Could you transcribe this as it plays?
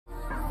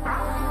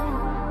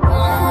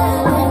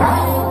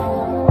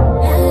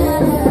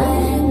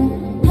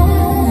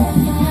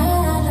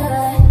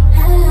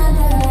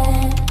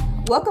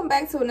Welcome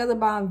back to another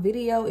bomb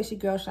video. It's your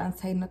girl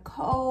Shantae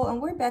Nicole, and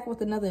we're back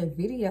with another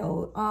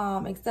video.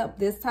 Except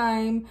this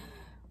time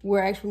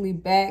we're actually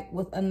back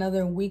with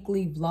another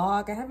weekly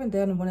vlog. I haven't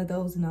done one of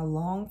those in a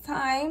long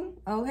time.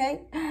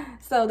 Okay,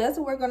 so that's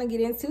what we're gonna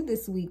get into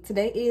this week.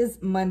 Today is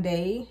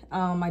Monday.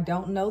 I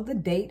don't know the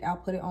date. I'll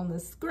put it on the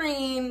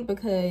screen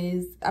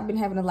because I've been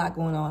having a lot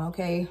going on.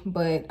 Okay,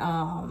 but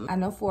I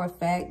know for a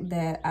fact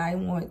that I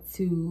want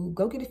to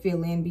go get a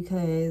fill in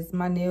because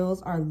my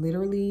nails are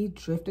literally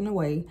drifting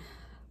away.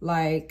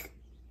 Like,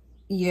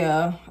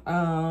 yeah,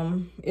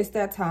 it's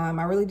that time.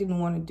 I really didn't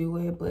want to do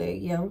it, but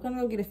yeah, we're gonna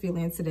go get a fill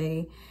in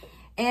today.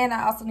 And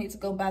I also need to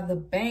go by the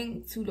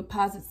bank to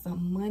deposit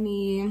some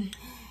money,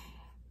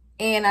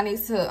 and I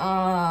need to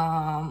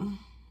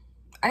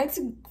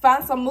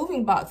find some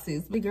moving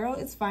boxes. The girl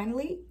is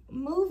finally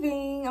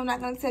moving. I'm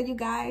not gonna tell you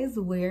guys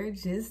where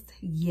just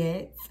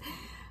yet,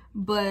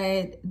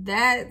 but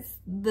that's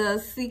the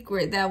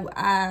secret that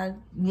I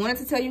wanted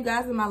to tell you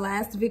guys in my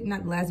last video,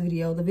 not the last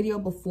video, the video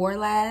before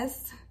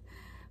last.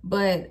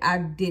 But I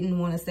didn't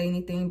want to say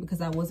anything because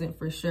I wasn't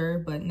for sure.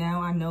 But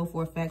now I know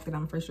for a fact that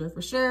I'm for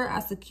sure. I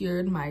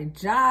secured my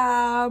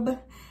job.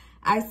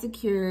 I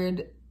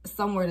secured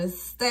somewhere to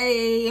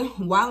stay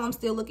while I'm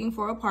still looking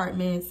for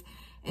apartments.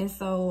 And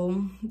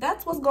so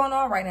that's what's going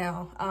on right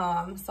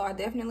now. So I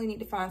definitely need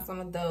to find some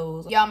of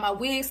those. Y'all, my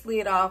wig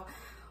slid off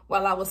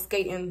while I was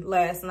skating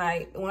last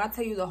night. When I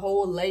tell you the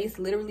whole lace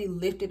literally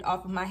lifted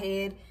off of my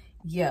head,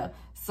 yeah.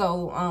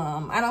 So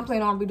I don't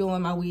plan on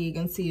redoing my wig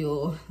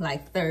until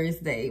like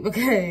Thursday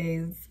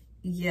because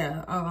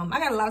yeah, I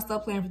got a lot of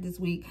stuff planned for this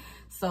week.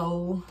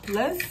 So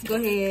let's go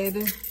ahead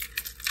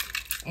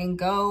and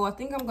go. I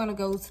think I'm gonna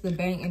go to the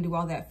bank and do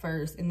all that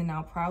first, and then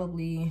I'll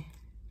probably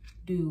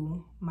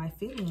do my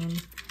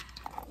filling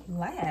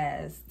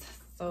last.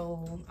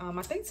 So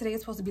I think today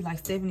is supposed to be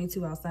like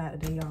 72 outside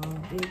today, y'all.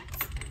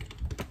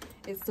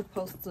 It's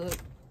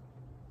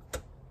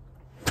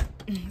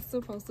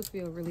supposed to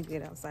feel really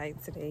good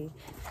outside today,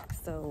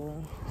 so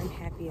I'm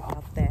happy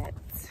about that.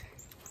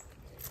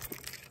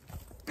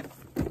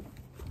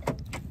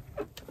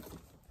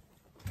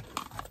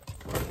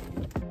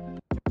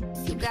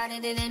 You got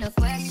it, it ain't a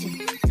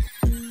question.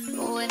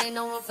 Oh, it ain't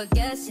no one for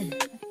guessing.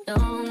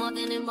 No more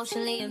than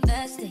emotionally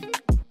invested,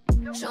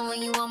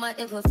 showing you all my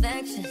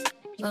imperfections.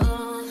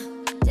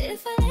 Oh,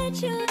 if I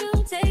let you,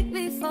 don't take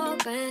me for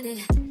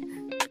granted.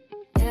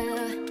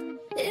 Yeah,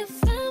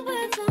 if I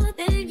were more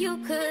than you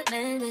could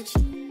manage,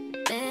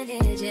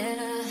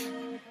 yeah.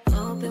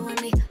 Open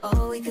with me,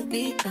 oh, we could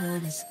be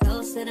honest.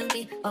 Closer to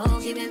me, oh,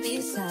 giving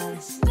me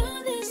silence.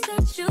 Promise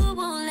that you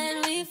won't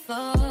let me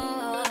fall.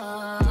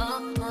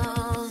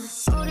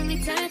 Holding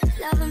me tight,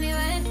 loving me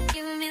right,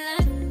 giving me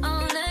life,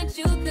 all that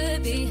you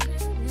could be.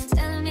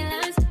 Telling me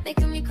lies,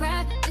 making me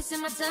cry,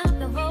 wasting my time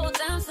the whole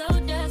time, so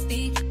just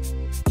be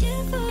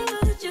careful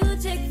what you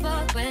take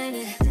for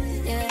granted,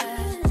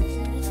 yeah.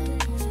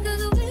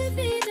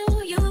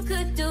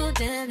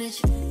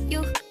 Damage,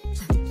 you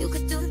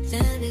could do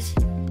damage,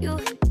 you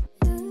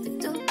could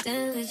do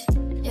damage,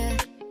 yeah.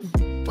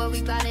 Worry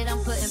about it, I'm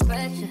putting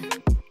pressure.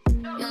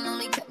 You'll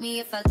only cut me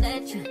if I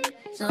let you.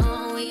 So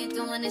we ain't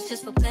doing this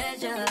just for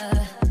pleasure.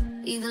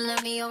 Either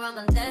let me or I'm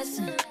a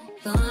lesson.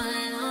 Going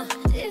on.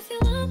 If you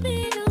want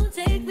me, don't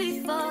take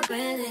me for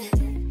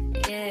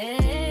granted,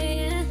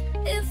 yeah.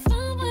 If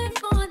I'm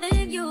worth more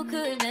than you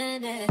could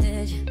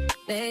manage,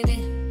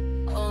 baby.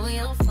 Oh,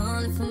 you're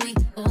falling for me.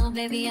 Oh,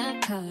 baby, I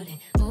caught it.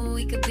 Oh,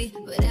 we could be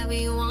whatever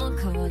you want,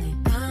 call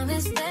it.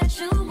 Promise that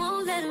you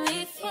won't let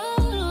me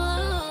fall.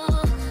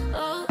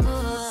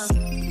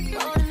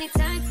 Holding me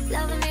tight,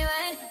 loving me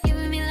right,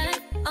 giving me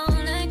life, all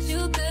that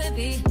you could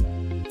be.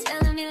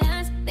 Telling me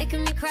lies,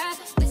 making me cry,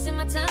 wasting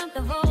my time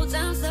the whole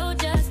time, so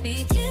just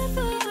be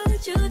careful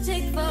what you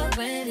take for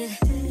granted,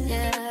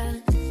 yeah.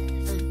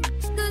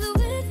 Cause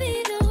with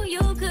me, no,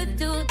 you could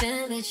do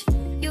damage.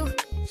 You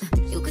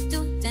could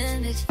do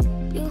damage.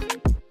 You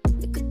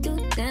could do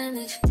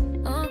damage.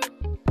 Oh,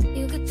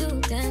 you could do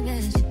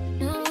damage.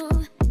 No,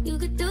 you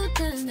could do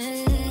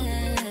damage.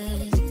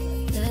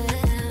 Yeah.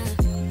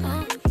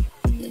 Oh,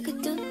 you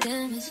could do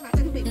damage.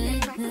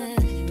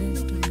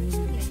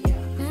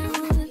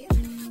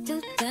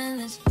 Do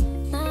damage.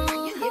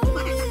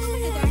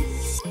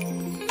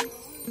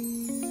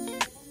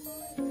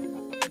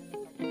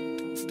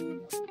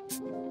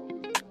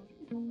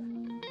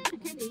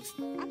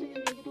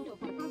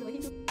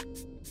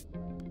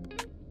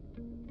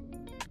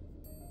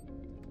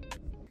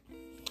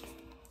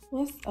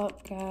 What's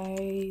up,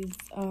 guys?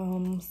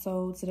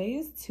 So today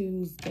is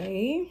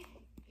Tuesday.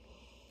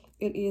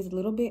 It is a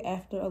little bit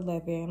after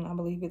 11. I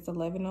believe it's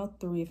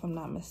 11:03 if I'm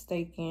not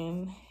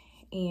mistaken.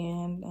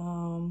 And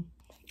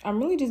I'm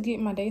really just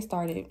getting my day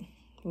started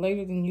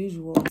later than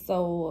usual.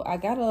 So I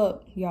got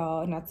up,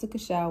 y'all, and I took a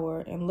shower,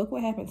 and look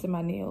what happened to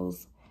my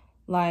nails.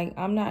 Like,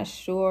 I'm not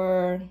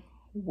sure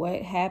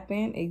what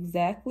happened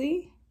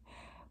exactly,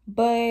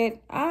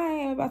 but I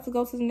am about to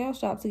go to the nail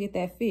shop to get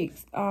that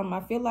fixed. I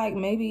feel like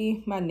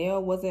maybe my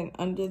nail wasn't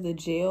under the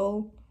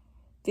gel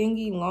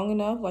thingy long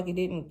enough, like it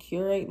didn't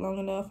curate long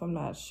enough. I'm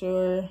not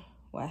sure,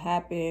 what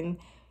happened.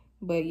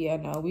 But yeah,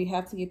 no, we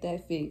have to get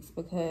that fixed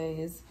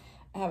because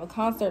I have a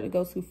concert to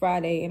go to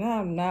Friday, and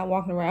I'm not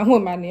walking around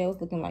with my nails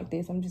looking like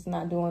this. I'm just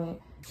not doing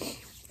it.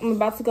 I'm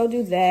about to go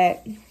do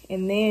that,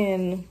 and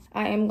then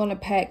I am gonna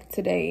pack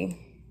today.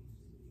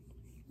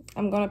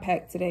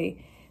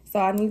 So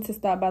I need to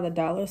stop by the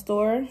dollar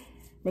store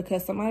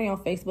because somebody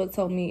on Facebook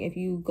told me if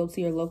you go to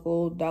your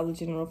local Dollar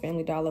General,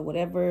 Family Dollar,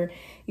 whatever,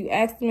 you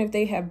ask them if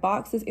they have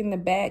boxes in the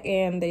back,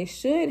 and they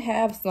should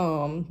have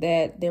some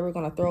that they were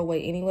gonna throw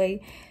away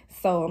anyway.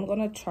 So I'm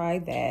gonna try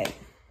that.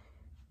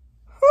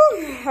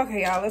 Whew.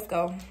 Okay, y'all, let's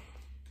go.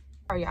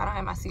 All right, y'all, I don't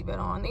have my seatbelt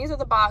on. These are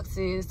the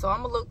boxes, so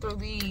I'm gonna look through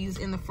these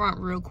in the front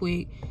real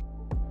quick.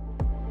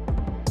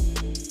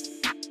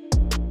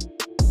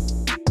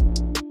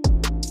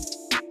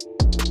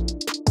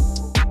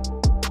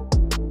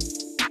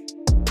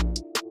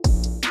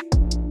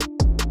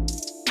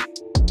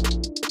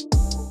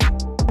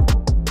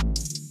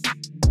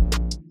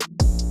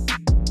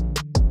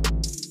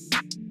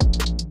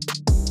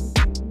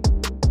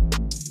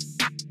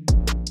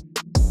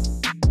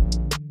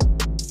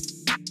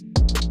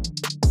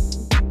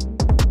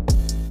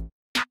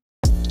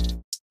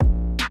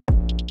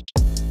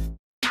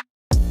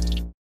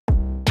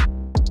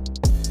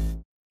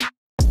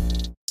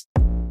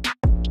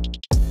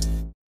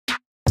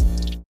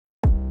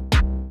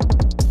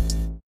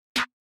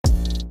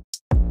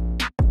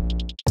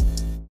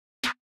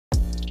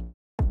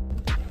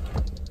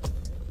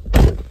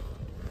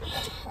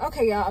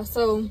 Okay, y'all,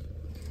 so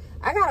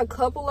I got a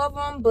couple of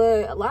them,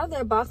 but a lot of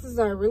their boxes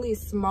are really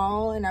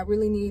small and I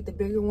really need the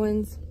bigger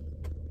ones.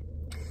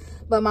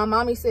 But my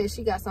mommy said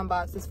she got some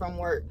boxes from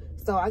work,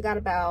 so I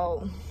got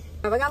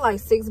like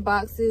 6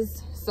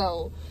 boxes,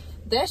 so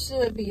that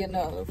should be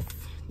enough.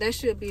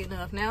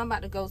 Now I'm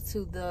about to go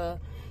to the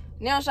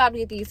nail shop to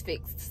get these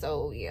fixed,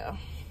 so yeah.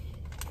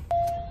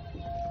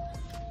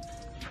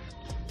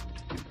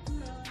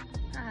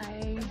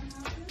 Hi.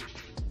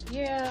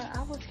 Yeah,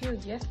 I was here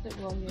yesterday.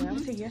 Well, yeah, I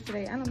was here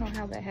yesterday. I don't know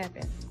how that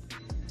happened,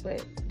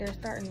 but they're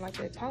starting, like,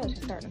 the polish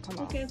is starting to come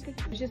off. Okay.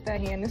 It's just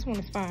that hand. This one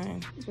is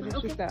fine, so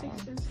it's just that one.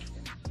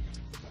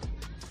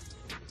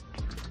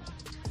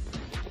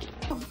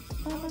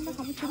 Nó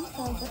không chín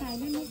rồi, cái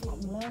này nó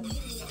phồng lên.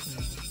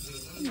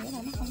 Cái nghĩa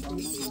là nó không có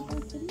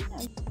chín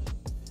rồi.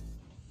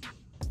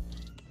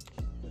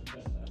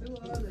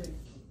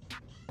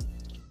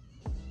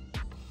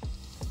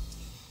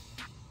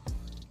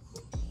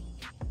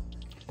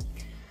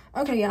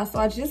 Okay, y'all, so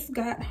I just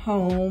got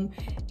home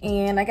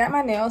and I got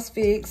my nails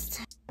fixed.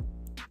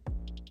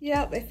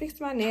 Yep, they fixed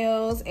my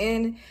nails,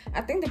 and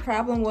I think the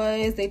problem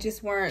was they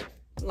just weren't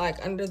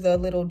like under the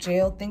little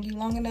gel thingy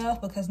long enough,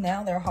 because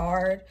now they're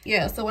hard.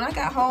 Yeah, so when I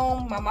got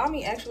home, my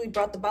mommy actually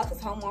brought the boxes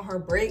home on her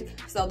break.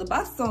 So the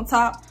boxes on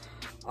top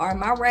are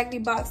my raggedy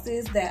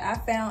boxes that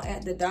I found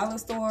at the dollar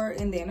store,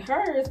 and then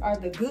hers are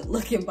the good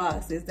looking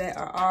boxes that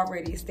are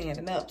already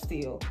standing up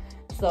still.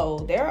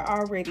 So they're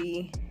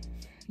already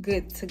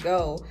good to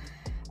go.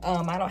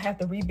 I don't have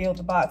to rebuild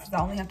the boxes.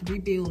 I only have to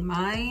rebuild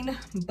mine,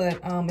 but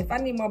if I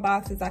need more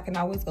boxes, I can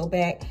always go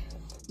back.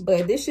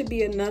 But this should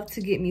be enough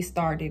to get me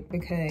started,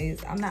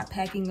 because I'm not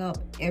packing up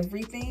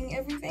everything,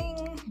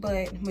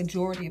 but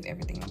majority of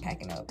everything I'm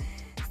packing up.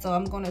 So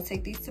I'm gonna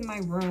take these to my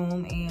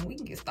room and we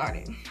can get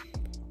started.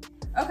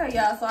 Okay,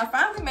 y'all, so I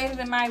finally made it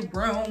in my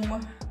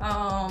room.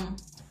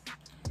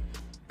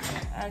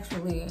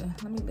 Actually,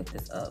 let me lift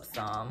this up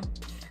some.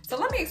 So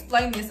let me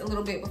explain this a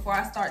little bit before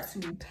I start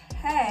to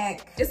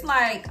pack. It's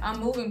like I'm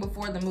moving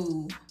before the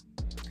move.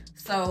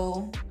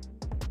 So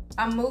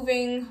I'm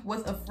moving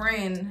with a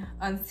friend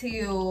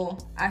until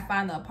I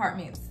find the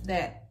apartment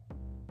that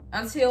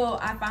I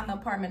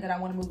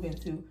want to move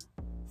into.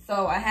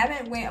 So I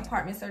haven't went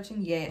apartment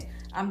searching yet.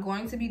 I'm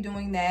going to be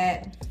doing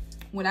that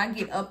when I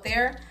get up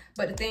there.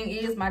 But the thing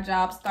is, my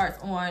job starts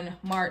on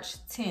March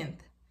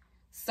 10th.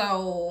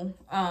 So,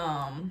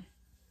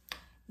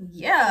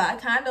 yeah, I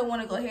kind of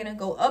want to go ahead and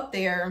go up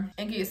there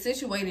and get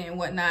situated and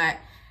whatnot,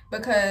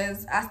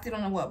 because I still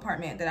don't know what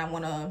apartment that I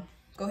want to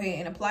go ahead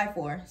and apply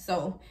for.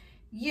 So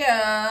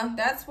yeah,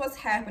 that's what's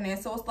happening.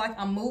 So it's like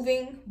I'm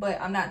moving,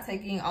 but I'm not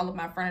taking all of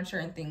my furniture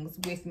and things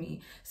with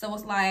me. So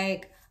it's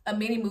like a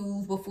mini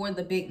move before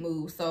the big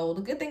move. So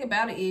the good thing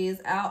about it is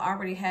I'll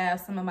already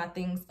have some of my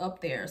things up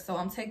there. So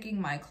I'm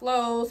taking my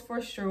clothes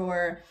for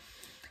sure.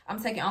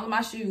 I'm taking all of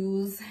my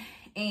shoes,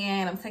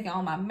 and I'm taking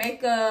all my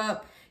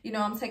makeup. You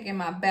know, I'm taking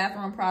my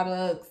bathroom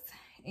products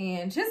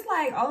and just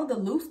like all of the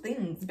loose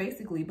things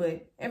basically,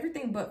 but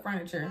everything but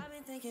furniture. I've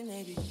been thinking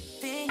maybe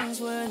things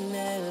were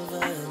never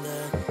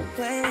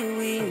the way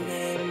we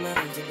made them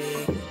out to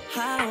be,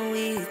 how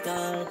we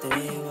thought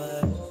they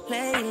were.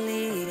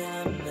 Lately,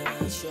 I'm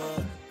not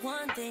sure.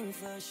 One thing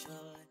for sure.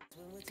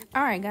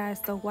 All right, guys,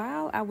 so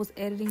while I was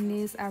editing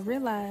this, I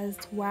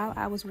realized while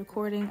I was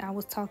recording, I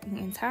was talking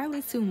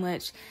entirely too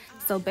much.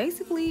 So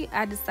basically,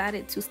 I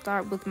decided to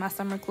start with my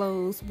summer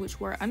clothes, which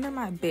were under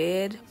my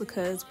bed,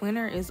 because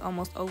winter is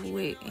almost over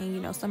with and, you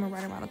know, summer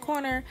right around the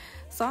corner.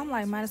 So I'm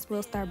like, might as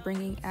well start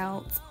bringing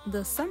out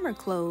the summer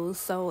clothes.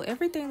 So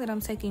everything that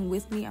I'm taking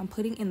with me, I'm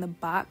putting in the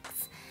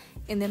box.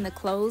 And then the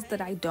clothes that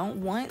I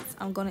don't want,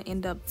 I'm going to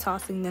end up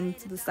tossing them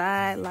to the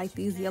side, like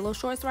these yellow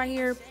shorts right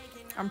here.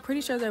 I'm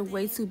pretty sure they're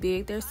way too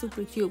big. They're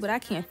super cute, but I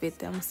can't fit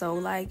them. So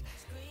like,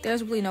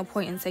 there's really no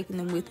point in taking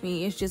them with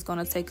me. It's just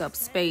going to take up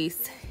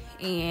space.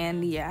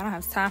 And yeah, I don't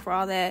have time for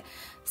all that.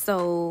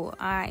 So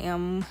I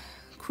am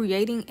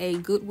creating a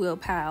Goodwill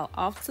pile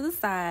off to the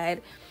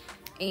side.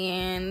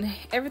 And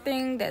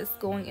everything that's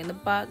going in the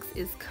box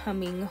is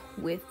coming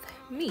with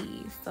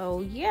me. So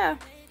yeah,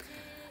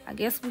 I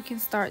guess we can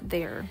start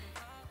there.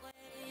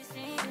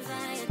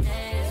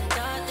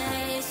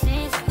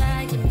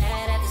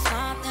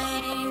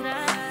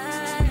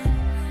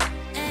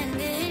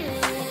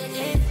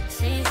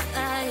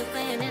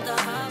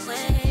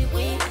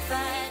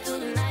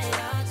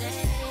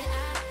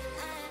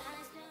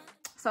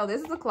 So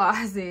this is a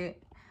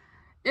closet.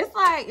 It's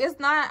like, it's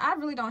not, I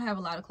really don't have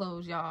a lot of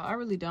clothes, y'all. I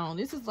really don't.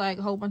 This is like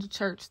a whole bunch of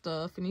church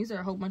stuff, and these are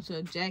a whole bunch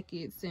of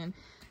jackets, and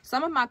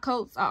some of my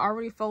coats are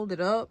already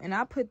folded up, and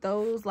I put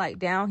those like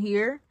down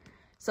here.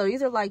 So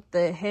these are like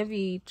the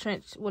heavy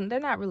trench, well, they're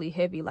not really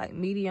heavy, like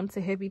medium to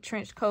heavy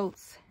trench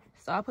coats.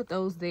 So I put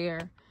those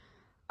there.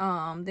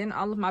 Then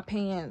all of my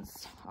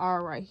pants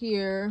are right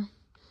here.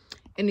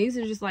 And these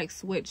are just like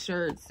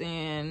sweatshirts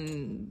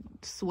and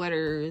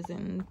sweaters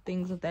and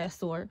things of that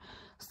sort.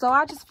 So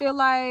I just feel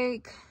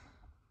like,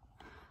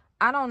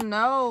 I don't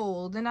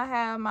know. Then I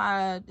have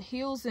my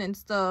heels and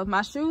stuff.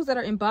 My shoes that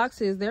are in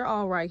boxes, they're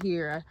all right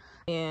here.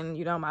 And,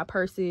 you know, my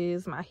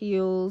purses, my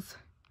heels.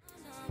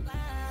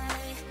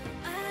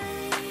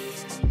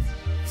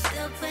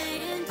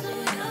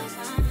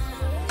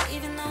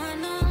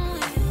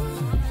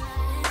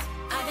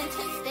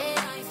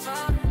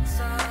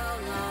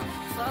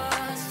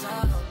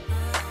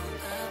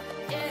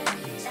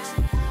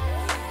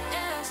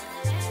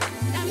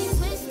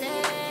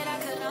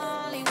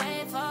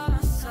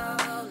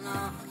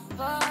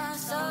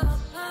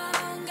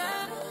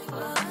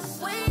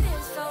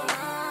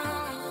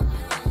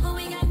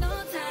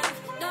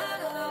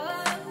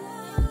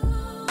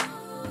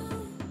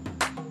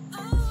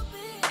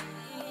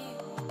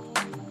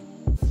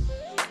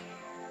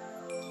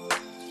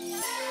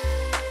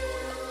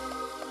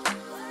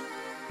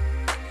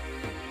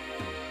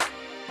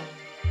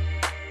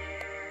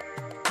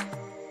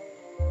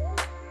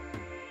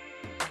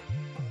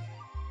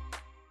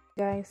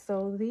 Guys,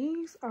 so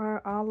these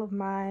are all of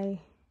my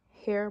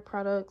hair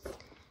products,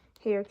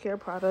 hair care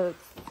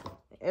products,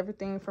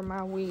 everything from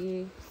my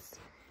wigs.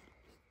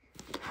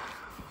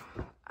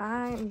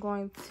 I'm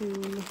going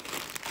to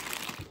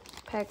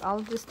pack all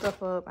of this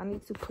stuff up. I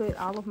need to put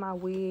all of my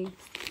wigs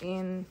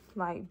in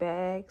like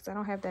bags. I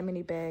don't have that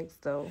many bags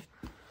though.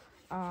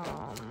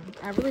 I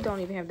really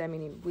don't even have that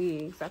many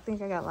wigs. I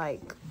think I got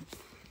like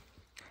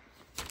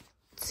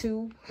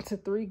 2 to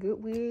 3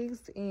 good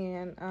wigs,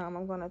 and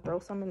I'm gonna throw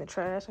some in the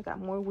trash. I got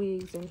more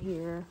wigs in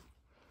here,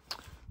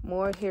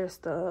 more hair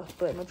stuff,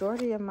 but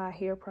majority of my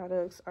hair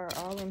products are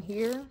all in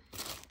here.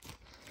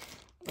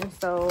 And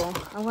so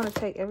I'm gonna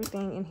take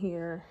everything in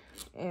here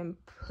and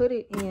put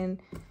it in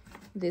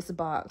this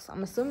box.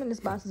 I'm assuming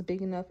this box is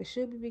big enough. It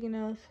should be big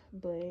enough,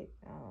 but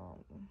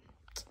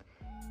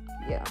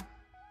yeah.